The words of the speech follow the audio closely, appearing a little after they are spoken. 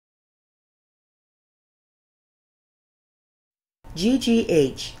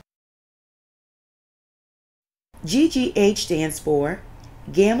GGH. GGH stands for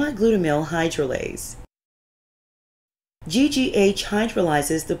gamma-glutamyl hydrolase. GGH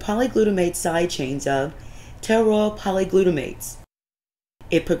hydrolyzes the polyglutamate side chains of pteroyl polyglutamates.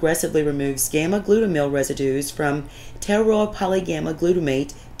 It progressively removes gamma-glutamyl residues from pteroyl polygamma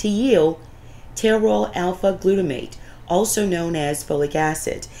glutamate to yield pteroyl alpha glutamate, also known as folic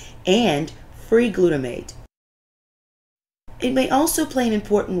acid, and free glutamate. It may also play an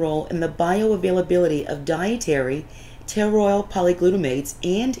important role in the bioavailability of dietary pteroyl polyglutamates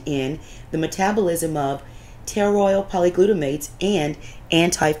and in the metabolism of pteroyl polyglutamates and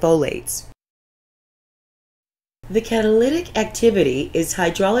antifolates. The catalytic activity is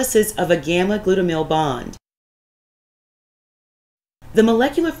hydrolysis of a gamma-glutamyl bond. The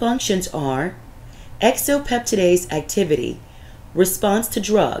molecular functions are exopeptidase activity, response to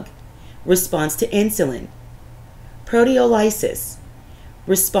drug, response to insulin, proteolysis,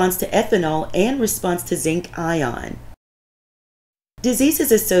 response to ethanol, and response to zinc ion.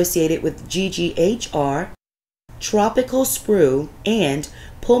 Diseases associated with GGH are tropical sprue and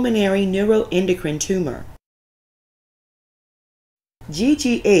pulmonary neuroendocrine tumor.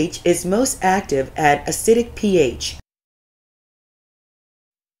 GGH is most active at acidic pH.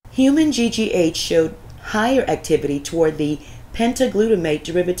 Human GGH showed higher activity toward the pentaglutamate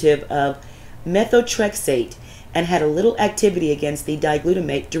derivative of methotrexate and had a little activity against the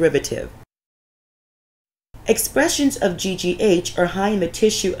diglutamate derivative. Expressions of GGH are high in the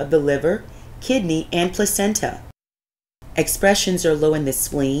tissue of the liver, kidney, and placenta. Expressions are low in the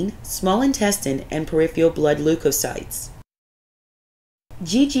spleen, small intestine, and peripheral blood leukocytes.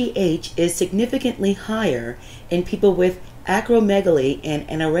 GGH is significantly higher in people with acromegaly and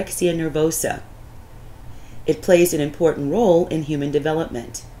anorexia nervosa. It plays an important role in human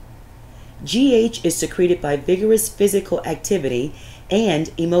development. GH is secreted by vigorous physical activity, and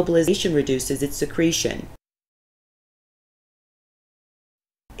immobilization reduces its secretion.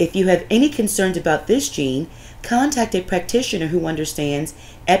 If you have any concerns about this gene, contact a practitioner who understands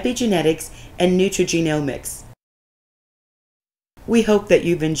epigenetics and nutrigenomics. We hope that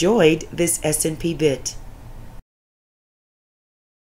you've enjoyed this S&P bit.